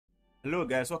Hello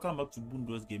guys, welcome back to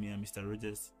Boondocks Gaming. I'm Mr.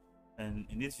 Rogerx, and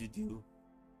in this video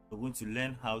we're going to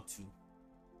learn how to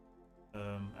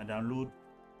download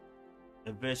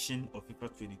a version of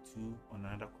FIFA 22 on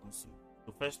another console.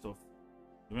 So first off,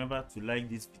 remember to like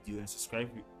this video and subscribe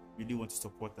if you really want to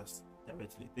support us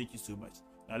directly. Thank you so much.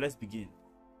 Now let's begin.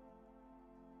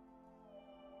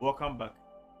 Welcome back.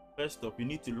 First up, you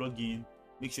need to log in.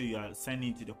 Make sure you are signed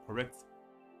into the correct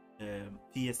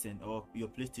PSN or your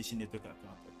PlayStation Network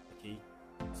account. Okay,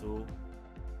 so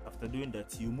after doing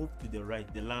that, you move to the right,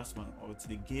 the last one, or to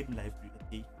the game library.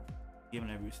 Okay, game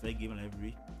library, select game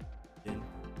library, then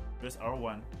press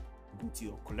R1 to go to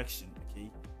your collection.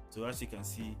 Okay, so as you can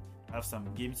see, I have some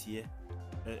games here.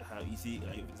 How you see,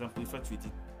 like for example, FIFA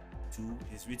 22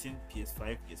 is written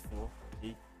PS5, PS4.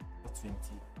 Okay,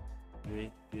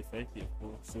 23, PS5,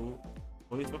 PS4. So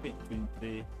for FIFA 23,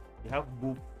 you have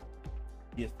both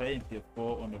PS5 and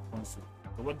PS4 on the console.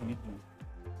 So what do we do?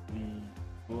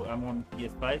 So I'm on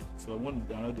PS5, so I want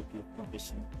to download the PS4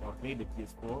 version. I'll play the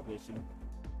PS4 version,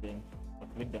 then I'll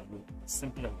click download.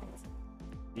 Simple as that.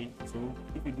 Okay, so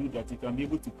if you do that, you can be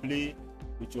able to play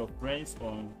with your friends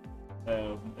on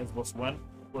Xbox One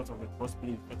because of the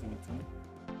crossplay with 22.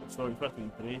 Sorry,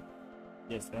 23.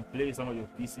 Yes, and play with some of your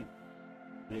PC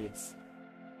players.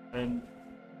 And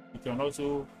you can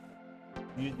also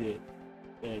use the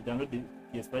download the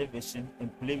PS5 version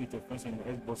and play with your friends on the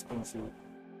Xbox console.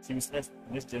 Series S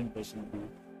next gen version.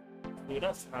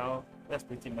 So that's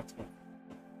pretty much it.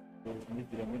 So in this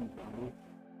video I'm going to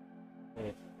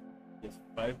download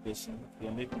PS5 version.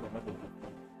 Then make another video.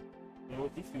 So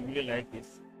if you really like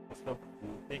this, stop.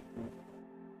 Thank you.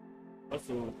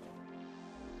 Also,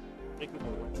 thank you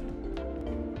for watching.